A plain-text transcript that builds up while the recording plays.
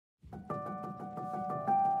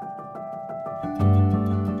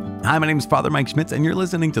Hi, my name is Father Mike Schmitz, and you're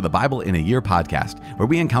listening to the Bible in a Year podcast, where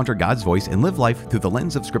we encounter God's voice and live life through the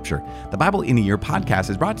lens of Scripture. The Bible in a Year podcast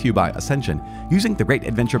is brought to you by Ascension. Using the Great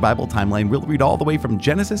Adventure Bible timeline, we'll read all the way from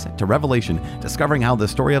Genesis to Revelation, discovering how the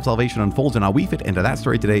story of salvation unfolds, and how we fit into that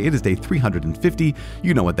story today. It is day 350.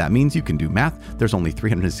 You know what that means. You can do math. There's only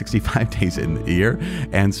 365 days in the year,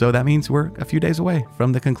 and so that means we're a few days away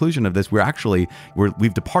from the conclusion of this.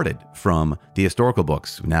 We've departed from the historical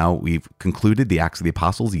books. Now we've concluded the Acts of the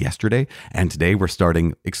Apostles yesterday, and today we're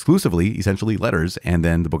starting exclusively, essentially, letters, and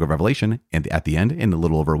then the book of Revelation and at the end in a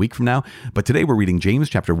little over a week from now. But today we're reading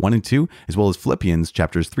James chapter 1 and 2, as well as Philippians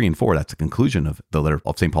chapters 3 and 4. That's the conclusion of the letter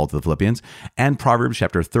of St. Paul to the Philippians, and Proverbs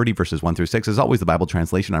chapter 30 verses 1 through 6. As always, the Bible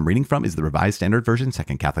translation I'm reading from is the Revised Standard Version,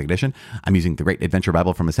 Second Catholic Edition. I'm using the Great Adventure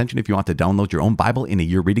Bible from Ascension. If you want to download your own Bible in a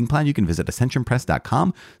Year reading plan, you can visit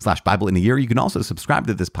ascensionpress.com/Bible in a Year. You can also subscribe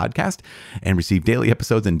to this podcast and receive daily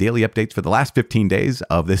episodes and daily updates for the last 15 days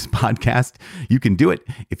of this podcast. You can do it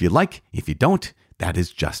if you like. If you don't, that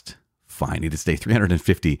is just fine. It is day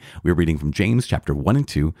 350. We're reading from James chapter 1 and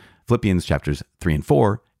 2, Philippians chapters 3 and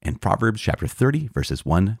 4, and Proverbs chapter 30 verses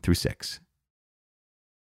 1 through 6.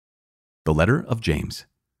 The letter of James,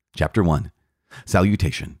 chapter 1.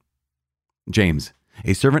 Salutation. James,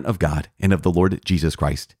 a servant of God and of the Lord Jesus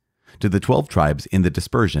Christ, to the 12 tribes in the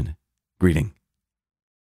dispersion, greeting.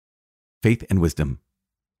 Faith and wisdom.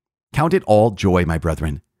 Count it all joy, my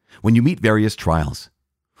brethren, when you meet various trials,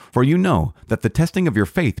 for you know that the testing of your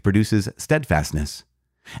faith produces steadfastness.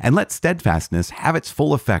 And let steadfastness have its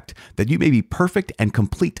full effect, that you may be perfect and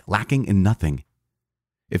complete, lacking in nothing.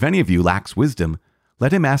 If any of you lacks wisdom,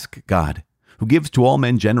 let him ask God, who gives to all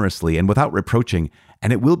men generously and without reproaching,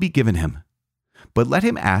 and it will be given him. But let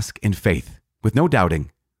him ask in faith, with no doubting.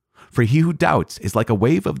 For he who doubts is like a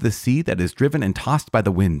wave of the sea that is driven and tossed by the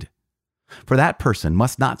wind. For that person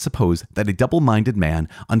must not suppose that a double-minded man,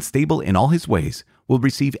 unstable in all his ways, will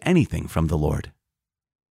receive anything from the Lord.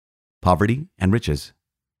 Poverty and riches.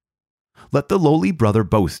 Let the lowly brother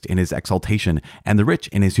boast in his exaltation, and the rich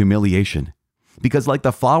in his humiliation, because like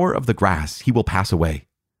the flower of the grass he will pass away.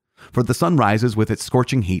 For the sun rises with its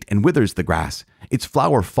scorching heat and withers the grass, its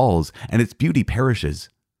flower falls, and its beauty perishes.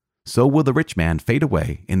 So will the rich man fade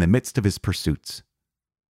away in the midst of his pursuits.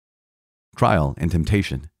 Trial and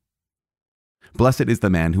temptation. Blessed is the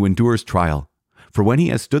man who endures trial, for when he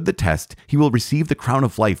has stood the test, he will receive the crown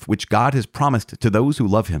of life which God has promised to those who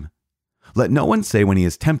love him. Let no one say when he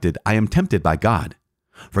is tempted, I am tempted by God.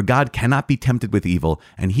 For God cannot be tempted with evil,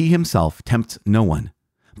 and he himself tempts no one.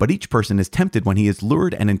 But each person is tempted when he is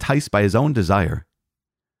lured and enticed by his own desire.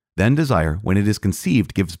 Then desire, when it is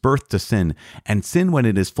conceived, gives birth to sin, and sin, when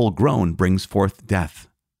it is full grown, brings forth death.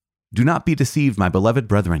 Do not be deceived, my beloved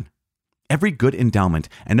brethren. Every good endowment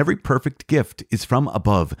and every perfect gift is from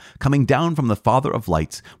above, coming down from the Father of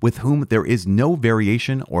lights, with whom there is no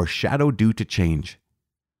variation or shadow due to change.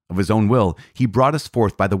 Of his own will, he brought us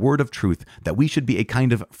forth by the word of truth, that we should be a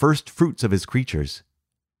kind of first fruits of his creatures.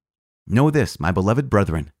 Know this, my beloved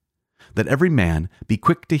brethren, that every man be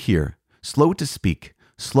quick to hear, slow to speak,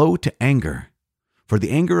 slow to anger, for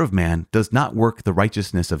the anger of man does not work the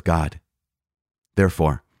righteousness of God.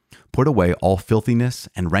 Therefore, put away all filthiness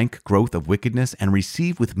and rank growth of wickedness, and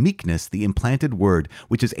receive with meekness the implanted word,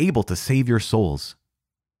 which is able to save your souls.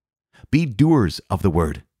 Be doers of the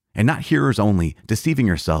word, and not hearers only, deceiving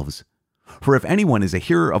yourselves. For if anyone is a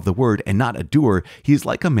hearer of the word and not a doer, he is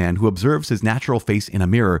like a man who observes his natural face in a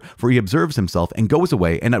mirror, for he observes himself and goes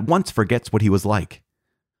away and at once forgets what he was like.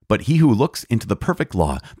 But he who looks into the perfect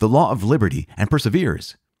law, the law of liberty, and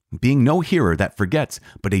perseveres, being no hearer that forgets,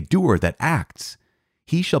 but a doer that acts,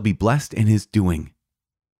 he shall be blessed in his doing.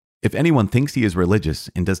 If anyone thinks he is religious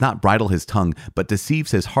and does not bridle his tongue, but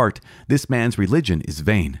deceives his heart, this man's religion is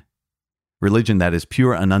vain. Religion that is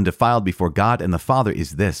pure and undefiled before God and the Father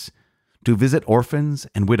is this: to visit orphans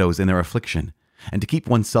and widows in their affliction, and to keep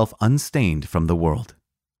oneself unstained from the world.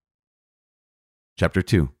 Chapter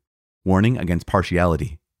 2. Warning against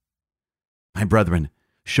partiality. My brethren,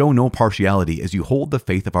 show no partiality as you hold the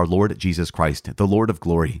faith of our Lord Jesus Christ, the Lord of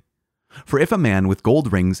glory. For if a man with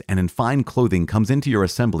gold rings and in fine clothing comes into your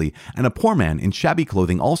assembly, and a poor man in shabby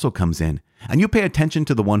clothing also comes in, and you pay attention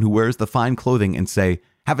to the one who wears the fine clothing and say,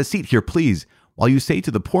 Have a seat here, please, while you say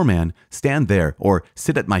to the poor man, Stand there, or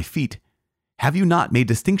sit at my feet, have you not made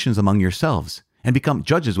distinctions among yourselves, and become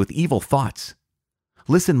judges with evil thoughts?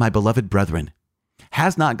 Listen, my beloved brethren.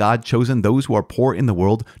 Has not God chosen those who are poor in the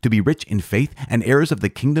world to be rich in faith and heirs of the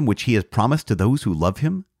kingdom which he has promised to those who love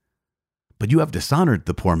him? But you have dishonored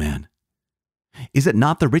the poor man. Is it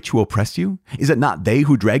not the rich who oppress you? Is it not they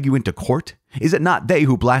who drag you into court? Is it not they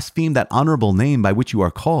who blaspheme that honorable name by which you are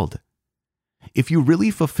called? If you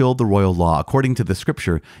really fulfill the royal law according to the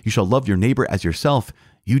scripture, you shall love your neighbor as yourself,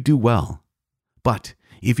 you do well. But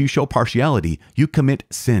if you show partiality, you commit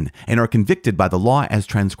sin and are convicted by the law as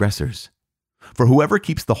transgressors. For whoever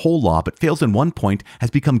keeps the whole law but fails in one point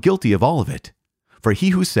has become guilty of all of it. For he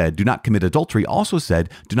who said, "Do not commit adultery," also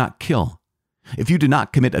said, "Do not kill." If you do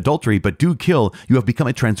not commit adultery but do kill, you have become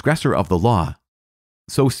a transgressor of the law.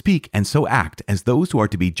 So speak and so act as those who are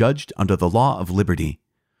to be judged under the law of liberty.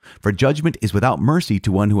 For judgment is without mercy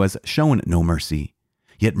to one who has shown no mercy.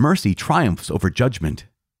 Yet mercy triumphs over judgment.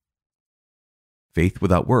 Faith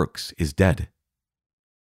without works is dead.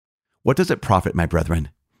 What does it profit, my brethren,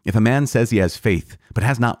 if a man says he has faith but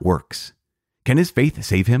has not works? Can his faith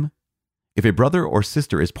save him? If a brother or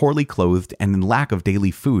sister is poorly clothed and in lack of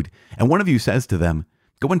daily food, and one of you says to them,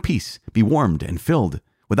 "Go in peace, be warmed and filled,"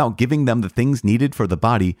 without giving them the things needed for the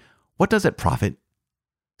body, what does it profit?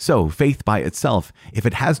 So faith by itself, if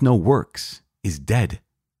it has no works, is dead.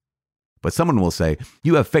 But someone will say,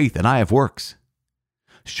 "You have faith and I have works."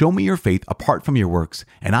 Show me your faith apart from your works,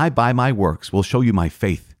 and I by my works will show you my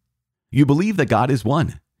faith. You believe that God is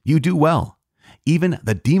one. You do well. Even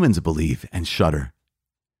the demons believe and shudder.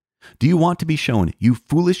 Do you want to be shown, you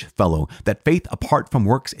foolish fellow, that faith apart from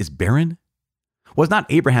works is barren? Was not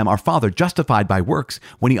Abraham our father justified by works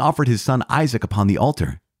when he offered his son Isaac upon the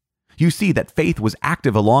altar? You see that faith was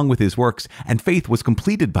active along with his works, and faith was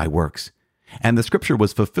completed by works. And the scripture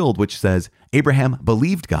was fulfilled, which says, "Abraham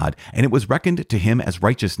believed God, and it was reckoned to him as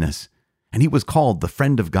righteousness, and he was called the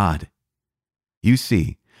friend of God." You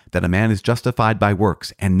see that a man is justified by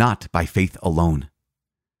works and not by faith alone.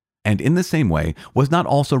 And in the same way, was not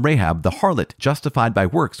also Rahab the harlot justified by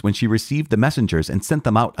works when she received the messengers and sent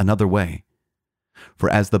them out another way? For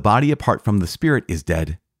as the body apart from the spirit is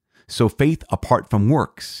dead, so faith apart from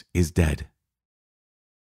works is dead.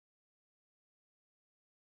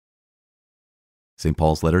 St.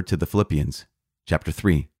 Paul's letter to the Philippians, chapter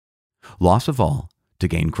 3. Loss of all to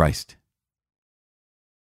gain Christ.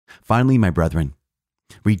 Finally, my brethren,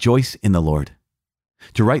 rejoice in the Lord.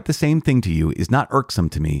 To write the same thing to you is not irksome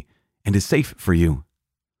to me and is safe for you.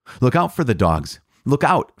 Look out for the dogs. Look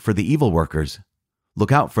out for the evil workers.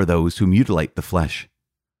 Look out for those who mutilate the flesh.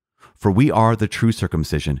 For we are the true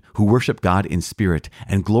circumcision, who worship God in spirit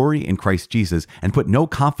and glory in Christ Jesus and put no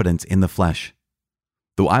confidence in the flesh.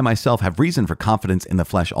 Though I myself have reason for confidence in the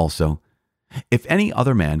flesh also. If any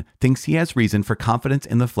other man thinks he has reason for confidence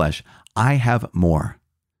in the flesh, I have more.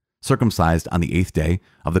 Circumcised on the 8th day,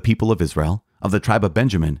 of the people of Israel, of the tribe of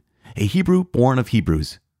Benjamin, a Hebrew born of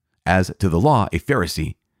Hebrews, as to the law a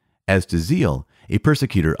Pharisee, as to zeal a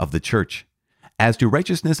persecutor of the church, as to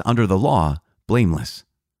righteousness under the law blameless.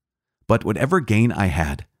 But whatever gain I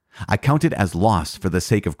had, I counted as loss for the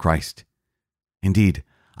sake of Christ. Indeed,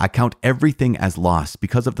 I count everything as loss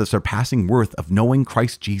because of the surpassing worth of knowing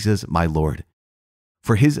Christ Jesus my Lord.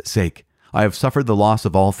 For his sake, I have suffered the loss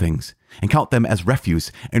of all things, and count them as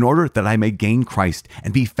refuse, in order that I may gain Christ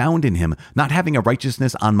and be found in him, not having a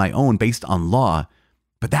righteousness on my own based on law,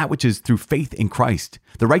 but that which is through faith in Christ,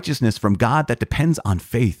 the righteousness from God that depends on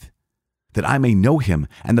faith, that I may know him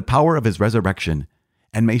and the power of his resurrection,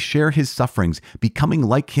 and may share his sufferings, becoming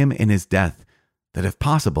like him in his death, that if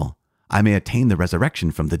possible, I may attain the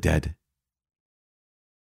resurrection from the dead.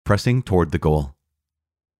 Pressing toward the goal.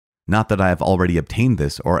 Not that I have already obtained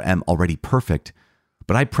this or am already perfect,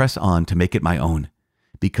 but I press on to make it my own,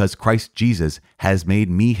 because Christ Jesus has made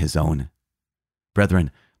me his own.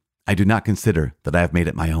 Brethren, I do not consider that I have made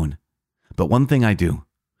it my own, but one thing I do,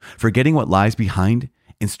 forgetting what lies behind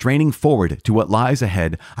and straining forward to what lies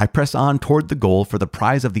ahead, I press on toward the goal for the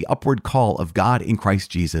prize of the upward call of God in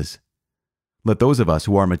Christ Jesus. Let those of us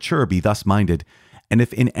who are mature be thus minded, and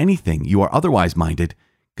if in anything you are otherwise minded,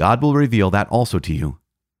 God will reveal that also to you.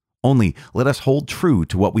 Only let us hold true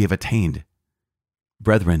to what we have attained.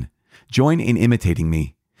 Brethren, join in imitating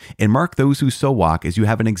me, and mark those who so walk as you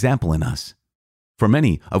have an example in us. For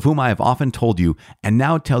many, of whom I have often told you, and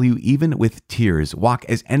now tell you even with tears, walk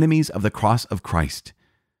as enemies of the cross of Christ.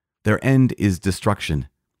 Their end is destruction.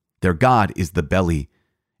 Their God is the belly,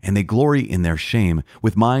 and they glory in their shame,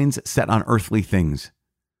 with minds set on earthly things.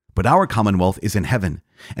 But our commonwealth is in heaven,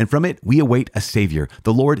 and from it we await a Savior,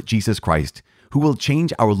 the Lord Jesus Christ, who will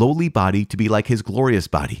change our lowly body to be like his glorious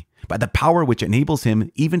body, by the power which enables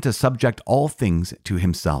him even to subject all things to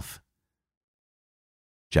himself.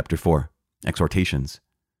 Chapter 4. Exhortations.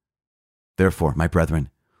 Therefore, my brethren,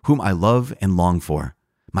 whom I love and long for,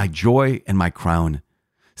 my joy and my crown,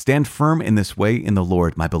 stand firm in this way in the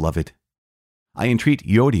Lord, my beloved. I entreat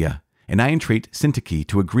Euodia, and I entreat Syntyche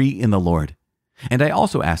to agree in the Lord. And I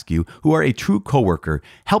also ask you, who are a true co-worker,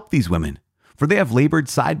 help these women, For they have labored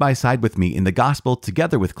side by side with me in the gospel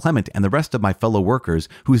together with Clement and the rest of my fellow workers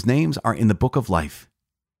whose names are in the book of life.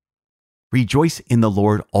 Rejoice in the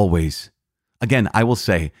Lord always. Again, I will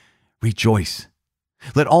say, rejoice.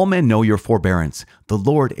 Let all men know your forbearance. The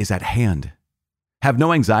Lord is at hand. Have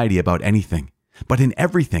no anxiety about anything, but in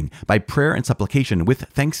everything, by prayer and supplication with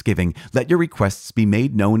thanksgiving, let your requests be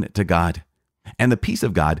made known to God. And the peace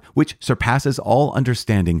of God, which surpasses all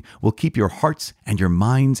understanding, will keep your hearts and your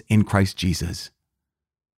minds in Christ Jesus.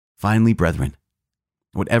 Finally, brethren,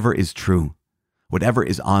 whatever is true, whatever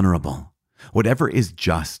is honorable, whatever is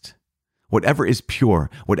just, whatever is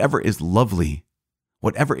pure, whatever is lovely,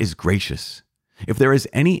 whatever is gracious, if there is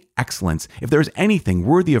any excellence, if there is anything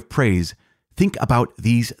worthy of praise, think about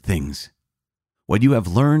these things. What you have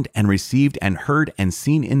learned and received and heard and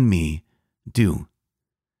seen in me, do,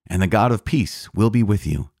 and the God of peace will be with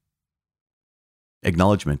you.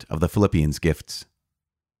 Acknowledgement of the Philippians' gifts.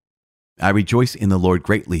 I rejoice in the Lord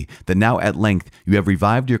greatly that now at length you have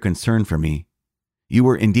revived your concern for me. You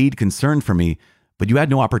were indeed concerned for me, but you had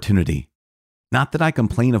no opportunity. Not that I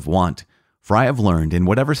complain of want, for I have learned in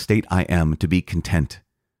whatever state I am to be content.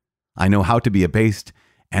 I know how to be abased,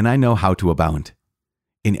 and I know how to abound.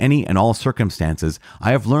 In any and all circumstances,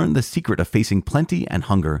 I have learned the secret of facing plenty and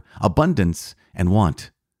hunger, abundance and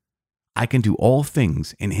want. I can do all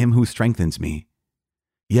things in him who strengthens me.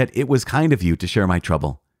 Yet it was kind of you to share my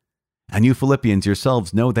trouble. And you Philippians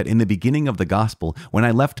yourselves know that in the beginning of the gospel, when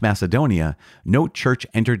I left Macedonia, no church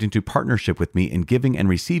entered into partnership with me in giving and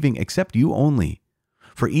receiving except you only.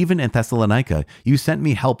 For even in Thessalonica, you sent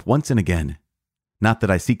me help once and again. Not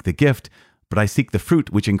that I seek the gift, but I seek the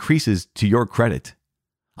fruit which increases to your credit.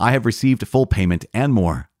 I have received full payment and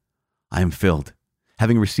more. I am filled,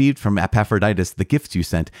 having received from Epaphroditus the gifts you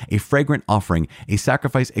sent, a fragrant offering, a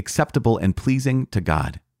sacrifice acceptable and pleasing to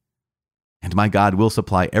God. And my God will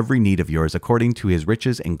supply every need of yours according to his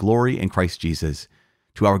riches and glory in Christ Jesus.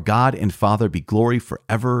 To our God and Father be glory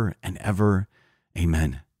forever and ever.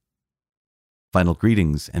 Amen. Final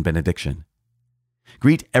greetings and benediction.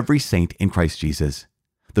 Greet every saint in Christ Jesus.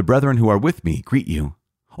 The brethren who are with me greet you.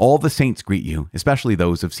 All the saints greet you, especially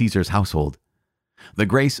those of Caesar's household. The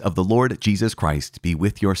grace of the Lord Jesus Christ be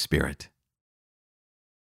with your spirit.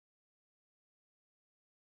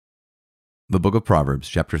 The Book of Proverbs,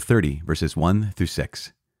 chapter 30, verses 1 through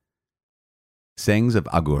 6. Sayings of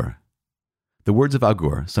Agur. The words of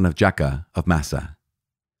Agur, son of Jakeh of Massa.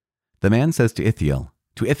 The man says to Ithiel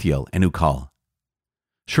and Ukal,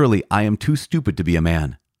 Surely I am too stupid to be a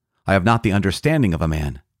man. I have not the understanding of a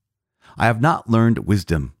man. I have not learned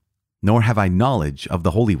wisdom, nor have I knowledge of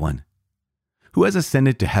the Holy One. Who has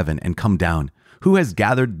ascended to heaven and come down? Who has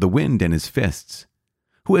gathered the wind in his fists?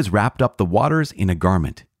 Who has wrapped up the waters in a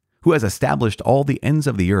garment? Who has established all the ends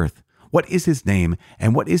of the earth? What is his name,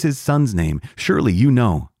 and what is his son's name? Surely you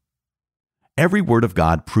know. Every word of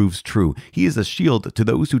God proves true. He is a shield to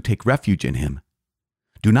those who take refuge in him.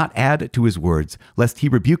 Do not add to his words, lest he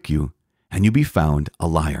rebuke you, and you be found a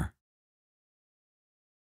liar.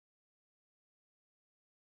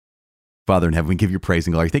 Father in heaven, we give you praise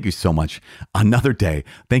and glory. Thank you so much. Another day.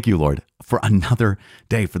 Thank you, Lord, for another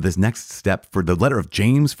day, for this next step, for the letter of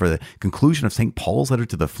James, for the conclusion of St. Paul's letter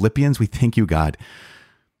to the Philippians. We thank you, God.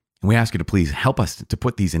 And we ask you to please help us to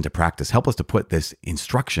put these into practice. Help us to put this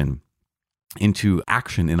instruction into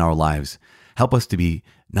action in our lives. Help us to be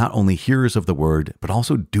not only hearers of the word, but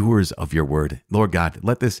also doers of your word. Lord God,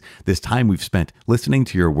 let this time we've spent listening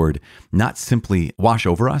to your word not simply wash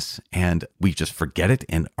over us and we just forget it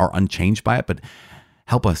and are unchanged by it, but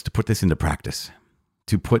help us to put this into practice,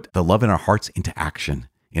 to put the love in our hearts into action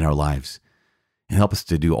in our lives. And help us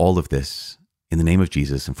to do all of this in the name of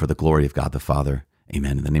Jesus and for the glory of God the Father.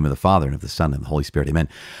 Amen. In the name of the Father and of the Son and the Holy Spirit. Amen.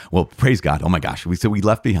 Well, praise God. Oh my gosh. We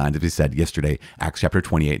left behind, as we said yesterday, Acts chapter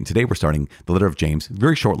 28. And today we're starting the letter of James.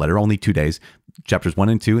 Very short letter, only 2 days. Chapters 1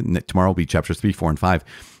 and 2. And tomorrow will be chapters 3, 4, and 5.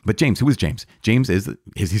 But James, who is James? James is,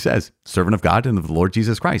 as he says, servant of God and of the Lord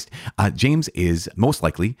Jesus Christ. James is most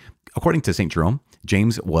likely, according to St. Jerome,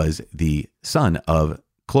 James was the son of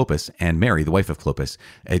Clopas and Mary, the wife of Clopas.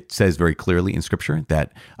 It says very clearly in Scripture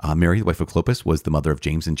that Mary, the wife of Clopas, was the mother of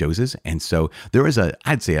James and Joses. And so there is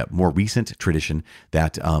I'd say a more recent tradition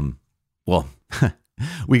that,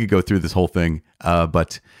 we could go through this whole thing,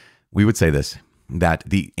 but we would say this. that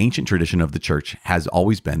the ancient tradition of the church has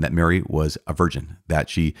always been that Mary was a virgin, that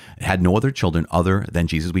she had no other children other than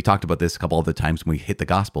Jesus. We talked about this a couple of the times when we hit the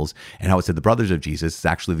Gospels, and how it said the brothers of Jesus is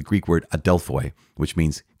actually the Greek word adelphoi, which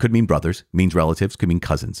could mean brothers, means relatives, could mean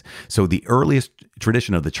cousins. So the earliest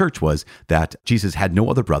tradition of the church was that Jesus had no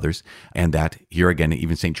other brothers, and that here again,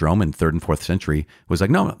 even St. Jerome in 3rd and 4th century was like,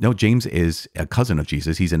 no, James is a cousin of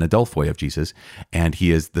Jesus. He's an adelphoi of Jesus, and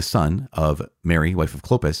he is the son of Mary, wife of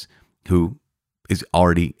Clopas, who is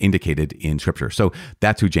already indicated in Scripture. So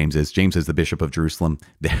that's who James is. James is the Bishop of Jerusalem.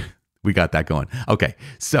 We got that going. Okay,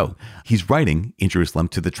 so he's writing in Jerusalem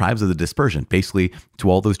to the tribes of the dispersion, basically to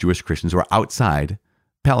all those Jewish Christians who are outside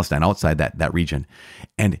Palestine, outside that region.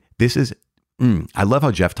 And this is, I love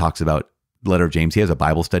how Jeff talks about the letter of James. He has a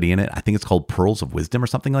Bible study in it. I think it's called Pearls of Wisdom or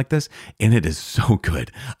something like this. And it is so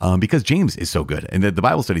good because James is so good. And the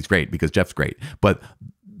Bible study is great because Jeff's great. But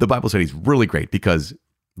the Bible study is really great because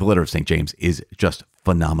the letter of St. James is just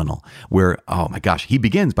phenomenal, where, oh my gosh, he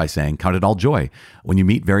begins by saying, count it all joy when you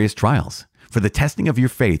meet various trials, for the testing of your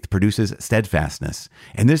faith produces steadfastness.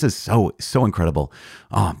 And this is so incredible.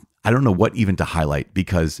 I don't know what even to highlight,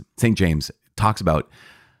 because St. James talks about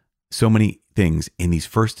so many things in these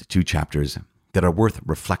first 2 chapters that are worth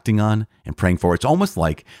reflecting on and praying for. It's almost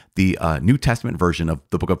like the New Testament version of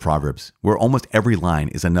the book of Proverbs, where almost every line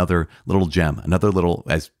is another little gem, another little,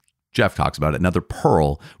 as Jeff talks about it, another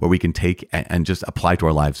pearl where we can take and just apply to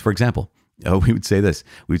our lives. For example, we would say this.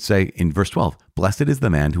 We would say in verse 12, blessed is the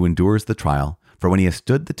man who endures the trial, for when he has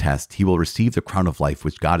stood the test, he will receive the crown of life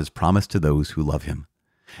which God has promised to those who love him.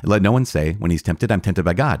 And let no one say, when he's tempted, I'm tempted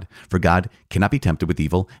by God. For God cannot be tempted with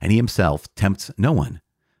evil, and he himself tempts no one.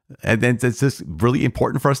 And it's just really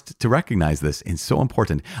important for us to recognize this, and so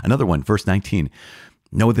important. Another one, verse 19,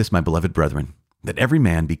 know this, my beloved brethren, that every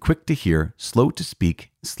man be quick to hear, slow to speak,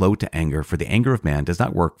 slow to anger, for the anger of man does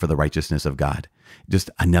not work for the righteousness of God. Just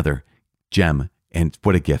another gem, and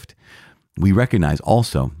what a gift. We recognize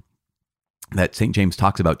also that St. James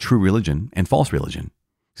talks about true religion and false religion.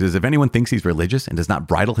 He says, if anyone thinks he's religious and does not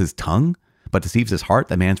bridle his tongue, but deceives his heart,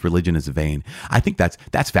 that man's religion is vain. I think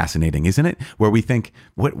that's fascinating, isn't it? Where we think,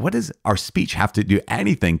 what does our speech have to do,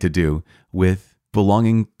 anything to do with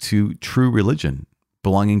belonging to true religion?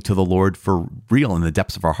 Belonging to the Lord for real in the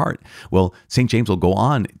depths of our heart. Well, St. James will go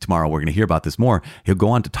on tomorrow. We're going to hear about this more. He'll go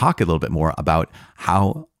on to talk a little bit more about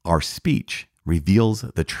how our speech reveals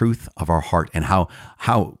the truth of our heart, and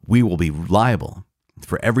how we will be liable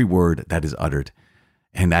for every word that is uttered.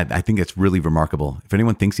 And I think it's really remarkable. If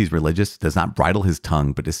anyone thinks he's religious, does not bridle his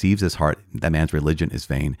tongue, but deceives his heart, that man's religion is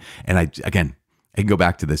vain. And I can go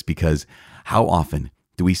back to this, because how often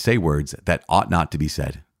do we say words that ought not to be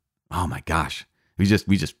said? Oh my gosh. We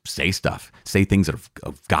just say stuff, say things of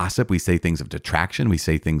gossip. We say things of detraction. We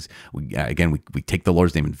say things, we take the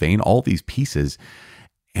Lord's name in vain, all these pieces.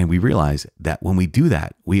 And we realize that when we do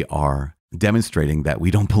that, we are demonstrating that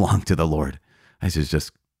we don't belong to the Lord. This is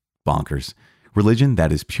just bonkers. Religion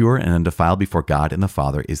that is pure and undefiled before God and the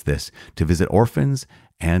Father is this: to visit orphans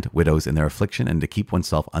and widows in their affliction, and to keep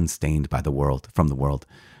oneself unstained by the world, from the world.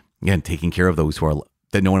 Again, taking care of those who are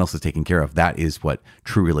that no one else is taking care of. That is what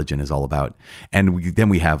true religion is all about. And then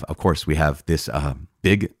we have this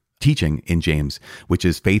big teaching in James, which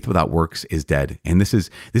is faith without works is dead. And this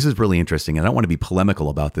is really interesting. And I don't want to be polemical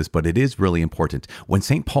about this, but it is really important. When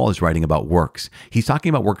St. Paul is writing about works, he's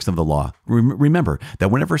talking about works of the law. Remember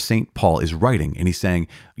that whenever St. Paul is writing and he's saying,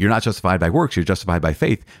 you're not justified by works, you're justified by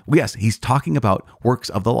faith. Well, yes, he's talking about works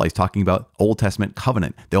of the law. He's talking about Old Testament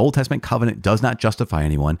covenant. The Old Testament covenant does not justify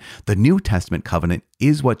anyone. The New Testament covenant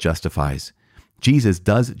is what justifies. Jesus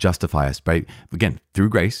does justify us through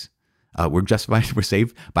grace. We're justified, we're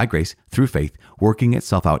saved by grace through faith. Working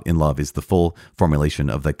itself out in love is the full formulation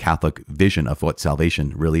of the Catholic vision of what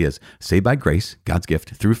salvation really is. Saved by grace, God's gift,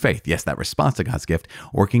 through faith. Yes, that response to God's gift,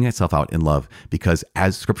 working itself out in love, because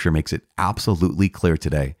as Scripture makes it absolutely clear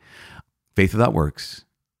today, faith without works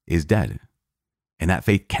is dead, and that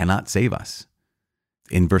faith cannot save us.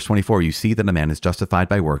 In verse 24, you see that a man is justified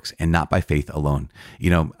by works and not by faith alone.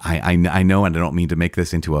 I know, and I don't mean to make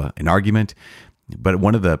this into an argument, but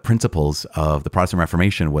one of the principles of the Protestant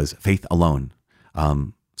Reformation was faith alone,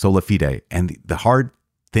 sola fide. And the hard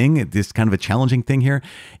thing, this kind of a challenging thing here,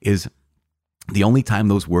 is the only time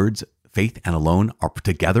those words, faith and alone, are put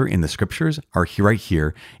together in the Scriptures are right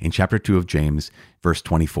here in chapter 2 of James, verse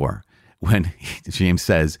 24. When James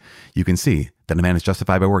says, you can see that a man is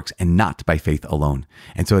justified by works and not by faith alone.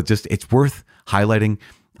 And so it's worth highlighting.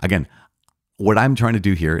 Again, what I'm trying to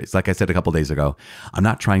do here is, like I said a couple days ago, I'm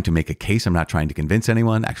not trying to make a case. I'm not trying to convince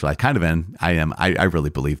anyone. Actually, I kind of am. I am. I really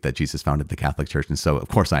believe that Jesus founded the Catholic Church. And so, of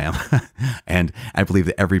course, I am. And I believe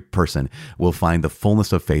that every person will find the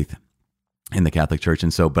fullness of faith in the Catholic Church.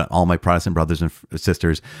 And so, but all my Protestant brothers and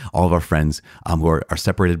sisters, all of our friends who are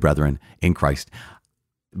separated brethren in Christ,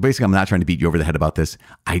 basically, I'm not trying to beat you over the head about this.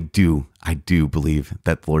 I do believe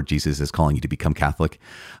that the Lord Jesus is calling you to become Catholic.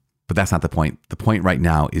 But that's not the point. The point right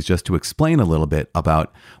now is just to explain a little bit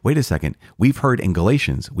about, wait a second, we've heard in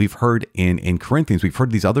Galatians, we've heard in Corinthians, we've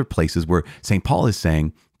heard these other places where St. Paul is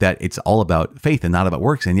saying that it's all about faith and not about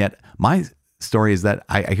works. And yet my story is that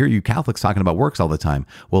I hear you Catholics talking about works all the time.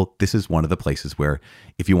 Well, this is one of the places where,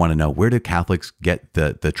 if you want to know, where do Catholics get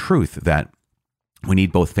the truth that we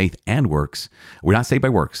need both faith and works? We're not saved by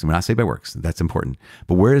works. We're not saved by works. That's important.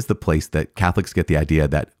 But where is the place that Catholics get the idea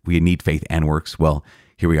that we need faith and works? Well,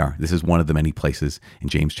 here we are. This is one of the many places in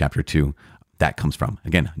James chapter 2 that comes from.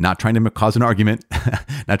 Again, not trying to cause an argument,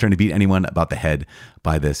 not trying to beat anyone about the head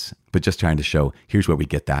by this, but just trying to show here's where we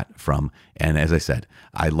get that from. And as I said,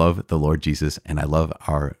 I love the Lord Jesus, and I love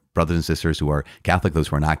our brothers and sisters who are Catholic, those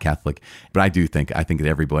who are not Catholic. But I think that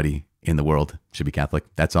everybody in the world should be Catholic.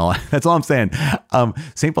 That's all I'm saying.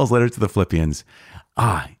 St. Paul's letter to the Philippians.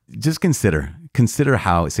 Just consider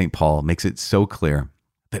how St. Paul makes it so clear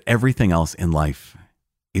that everything else in life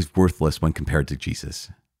is worthless when compared to Jesus.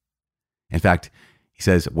 In fact, he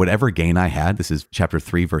says, whatever gain I had, this is chapter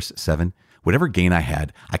 3, verse 7, whatever gain I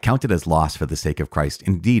had, I counted as loss for the sake of Christ.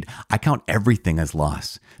 Indeed, I count everything as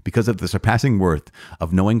loss because of the surpassing worth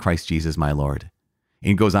of knowing Christ Jesus, my Lord.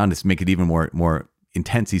 And he goes on to make it even more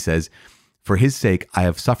intense. He says, for his sake, I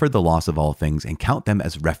have suffered the loss of all things and count them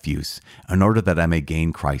as refuse in order that I may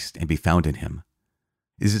gain Christ and be found in him.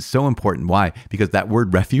 This is so important. Why? Because that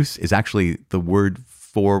word refuse is actually the word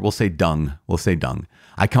for, we'll say dung.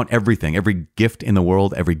 I count everything, every gift in the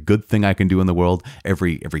world, every good thing I can do in the world,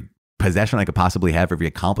 every possession I could possibly have, every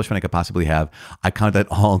accomplishment I could possibly have. I count that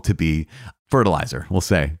all to be fertilizer, we'll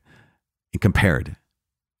say, compared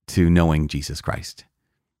to knowing Jesus Christ.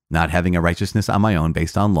 Not having a righteousness on my own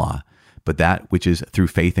based on law, but that which is through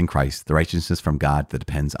faith in Christ, the righteousness from God that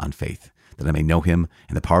depends on faith, that I may know him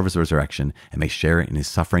and the power of his resurrection and may share in his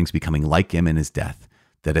sufferings, becoming like him in his death,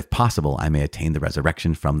 that if possible, I may attain the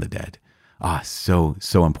resurrection from the dead. So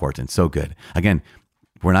important, so good. Again,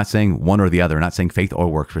 we're not saying one or the other. We're not saying faith or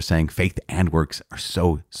works. We're saying faith and works are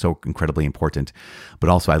so incredibly important.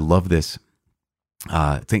 But also, I love this,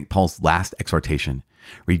 St. Paul's last exhortation.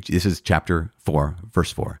 This is chapter 4,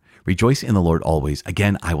 verse 4. Rejoice in the Lord always.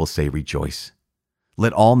 Again, I will say rejoice.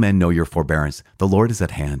 Let all men know your forbearance. The Lord is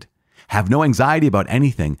at hand. Have no anxiety about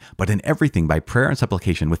anything, but in everything by prayer and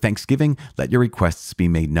supplication with thanksgiving, let your requests be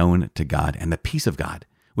made known to God, and the peace of God,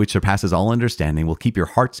 which surpasses all understanding, will keep your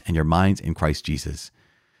hearts and your minds in Christ Jesus.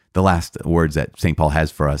 The last words that St. Paul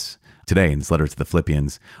has for us today in his letter to the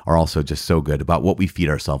Philippians are also just so good about what we feed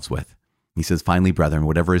ourselves with. He says, finally, brethren,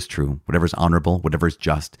 whatever is true, whatever is honorable, whatever is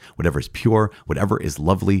just, whatever is pure, whatever is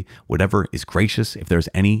lovely, whatever is gracious, if there's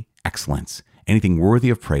any excellence, anything worthy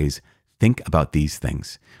of praise, think about these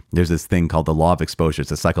things. There's this thing called the law of exposure.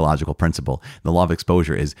 It's a psychological principle. The law of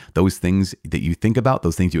exposure is those things that you think about,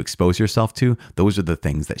 those things you expose yourself to, those are the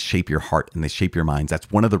things that shape your heart and they shape your minds.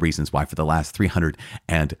 That's one of the reasons why for the last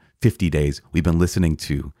 350 days, we've been listening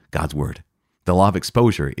to God's word. The law of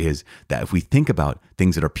exposure is that if we think about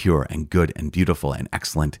things that are pure and good and beautiful and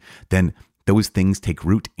excellent, then those things take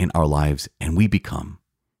root in our lives and we become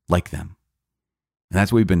like them. And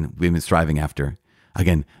that's what we've been striving after.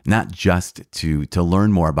 Again, not just to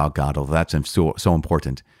learn more about God, although that's so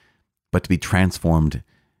important, but to be transformed,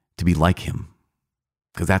 to be like him,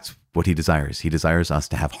 because that's what he desires. He desires us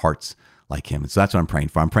to have hearts like him. So that's what I'm praying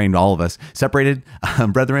for. I'm praying to all of us, separated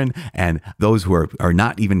brethren, and those who are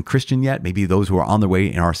not even Christian yet, maybe those who are on their way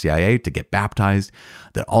in RCIA to get baptized,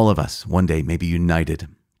 that all of us one day may be united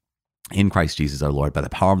in Christ Jesus our Lord by the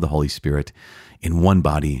power of the Holy Spirit in one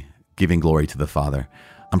body, giving glory to the Father.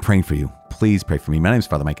 I'm praying for you. Please pray for me. My name is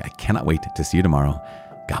Father Mike. I cannot wait to see you tomorrow.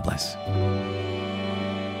 God bless.